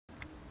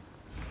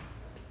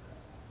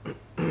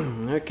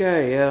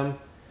Okay, I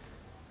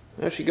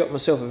actually got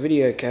myself a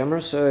video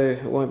camera so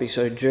it won't be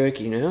so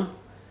jerky now.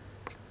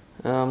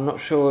 I'm not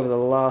sure whether the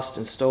last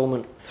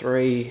installment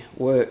 3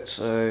 worked,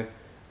 so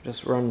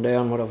just run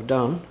down what I've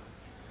done.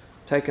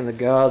 Taken the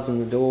guards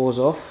and the doors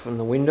off and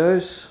the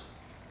windows.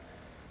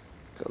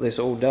 Got this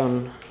all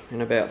done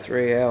in about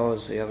 3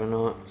 hours the other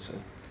night. So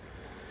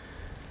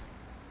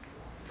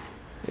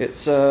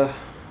it's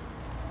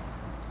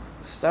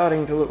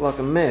starting to look like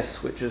a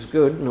mess, which is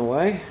good in a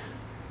way.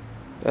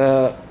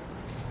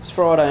 It's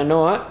Friday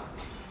night,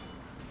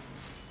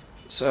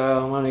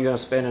 so I'm only going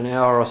to spend an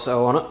hour or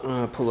so on it. I'm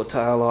going to pull the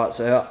tail lights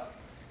out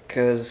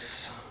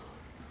because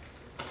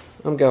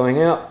I'm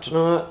going out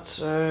tonight,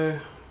 so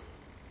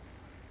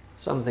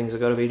some things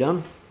have got to be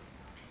done.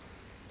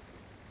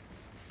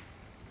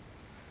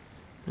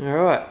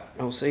 Alright,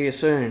 I'll see you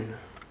soon.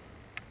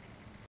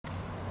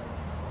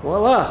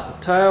 Voila,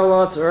 the tail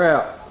lights are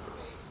out.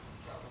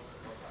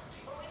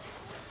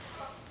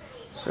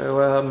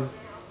 So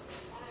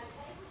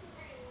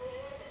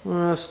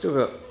well, I've still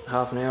got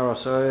half an hour or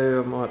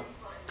so. I might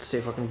see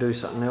if I can do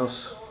something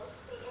else.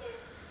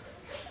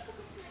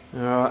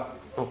 Alright,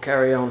 I'll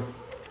carry on.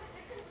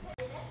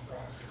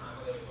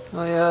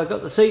 I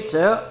got the seats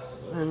out,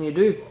 and you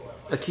do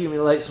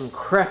accumulate some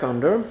crap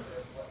under them.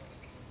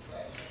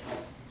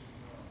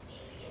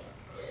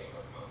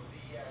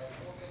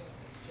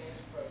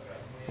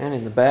 And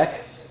in the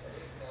back.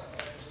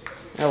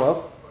 Oh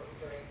well.